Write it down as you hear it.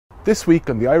This week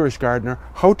on The Irish Gardener,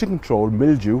 how to control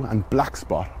mildew and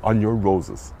blackspot on your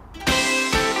roses.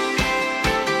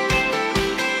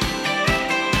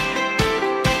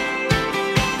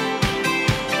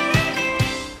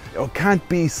 It can't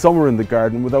be summer in the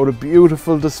garden without a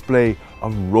beautiful display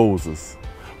of roses.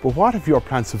 But what if your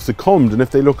plants have succumbed and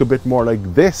if they look a bit more like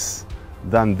this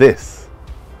than this?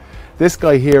 This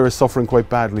guy here is suffering quite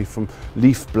badly from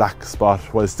leaf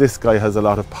blackspot, whilst this guy has a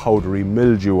lot of powdery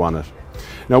mildew on it.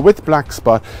 Now with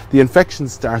blackspot, the infection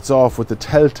starts off with the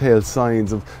telltale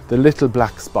signs of the little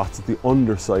black spots at the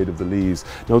underside of the leaves.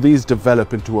 Now these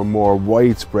develop into a more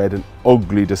widespread and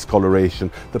ugly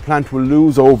discoloration. The plant will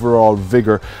lose overall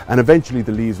vigour and eventually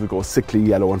the leaves will go sickly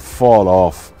yellow and fall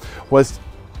off. Whilst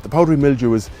the powdery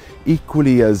mildew is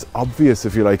equally as obvious,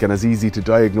 if you like, and as easy to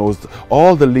diagnose,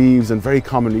 all the leaves and very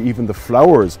commonly even the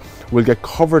flowers will get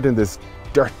covered in this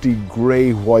dirty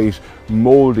grey-white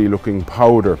mouldy looking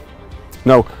powder.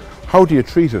 Now, how do you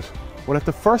treat it? Well, at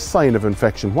the first sign of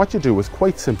infection, what you do is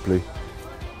quite simply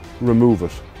remove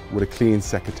it with a clean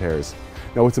secateurs.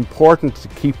 Now, it's important to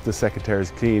keep the secateurs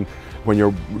clean when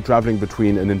you're traveling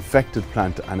between an infected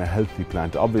plant and a healthy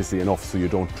plant, obviously enough so you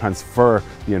don't transfer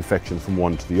the infection from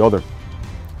one to the other.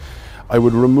 I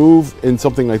would remove, in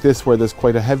something like this where there's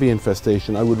quite a heavy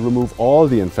infestation, I would remove all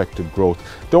the infected growth.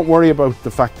 Don't worry about the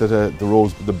fact that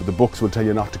the books will tell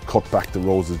you not to cut back the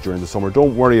roses during the summer.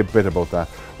 Don't worry a bit about that.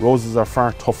 Roses are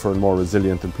far tougher and more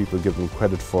resilient than people give them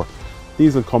credit for.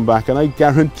 These will come back and I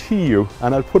guarantee you,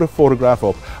 and I'll put a photograph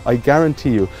up, I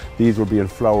guarantee you these will be in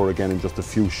flower again in just a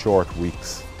few short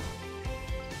weeks.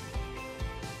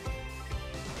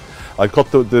 I'll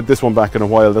cut this one back in a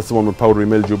while, that's the one with powdery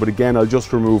mildew, but again I'll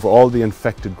just remove all the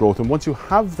infected growth, and once you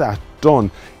have that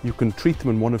done you can treat them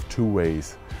in one of two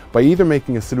ways. By either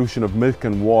making a solution of milk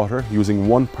and water using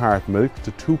 1 part milk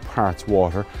to 2 parts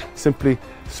water, simply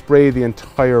spray the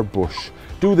entire bush.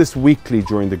 Do this weekly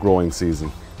during the growing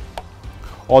season.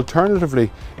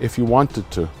 Alternatively, if you wanted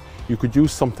to, you could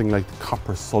use something like the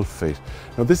copper sulphate.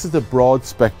 Now this is a broad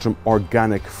spectrum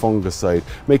organic fungicide.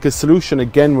 Make a solution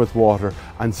again with water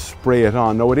and spray it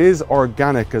on. Now it is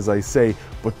organic, as I say,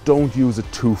 but don't use it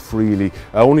too freely.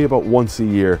 Only about once a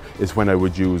year is when I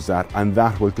would use that, and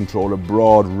that will control a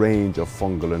broad range of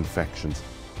fungal infections.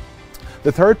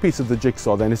 The third piece of the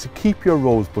jigsaw then is to keep your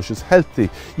rose bushes healthy.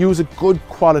 Use a good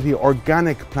quality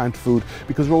organic plant food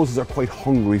because roses are quite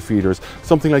hungry feeders.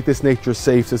 Something like this, Nature's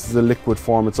Safe, this is a liquid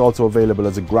form. It's also available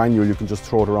as a granule. You can just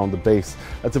throw it around the base.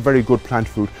 That's a very good plant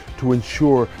food to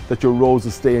ensure that your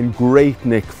roses stay in great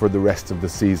nick for the rest of the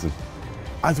season.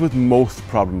 As with most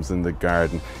problems in the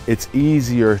garden, it's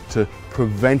easier to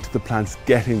prevent the plants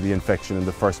getting the infection in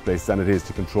the first place than it is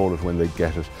to control it when they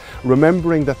get it.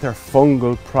 Remembering that they're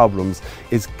fungal problems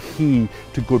is key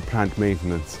to good plant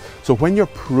maintenance. So when you're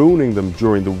pruning them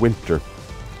during the winter,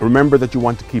 remember that you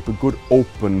want to keep a good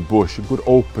open bush, a good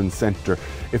open centre.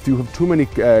 If you have too many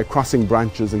crossing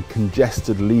branches and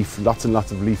congested leaf, lots and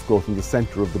lots of leaf growth in the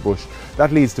centre of the bush,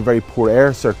 that leads to very poor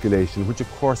air circulation, which of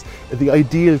course are the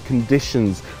ideal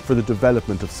conditions for the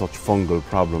development of such fungal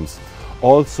problems.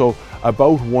 Also,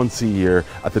 about once a year,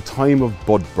 at the time of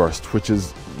bud burst, which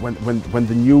is when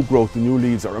the new growth, the new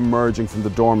leaves are emerging from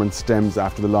the dormant stems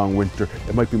after the long winter.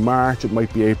 It might be March, it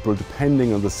might be April,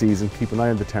 depending on the season. Keep an eye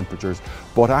on the temperatures.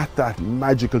 But at that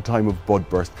magical time of bud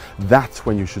burst, that's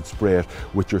when you should spray it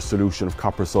with your solution of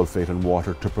copper sulphate and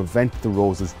water to prevent the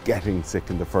roses getting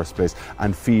sick in the first place,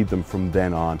 and feed them from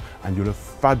then on. And you'll have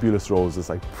fabulous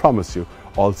roses, I promise you,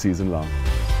 all season long.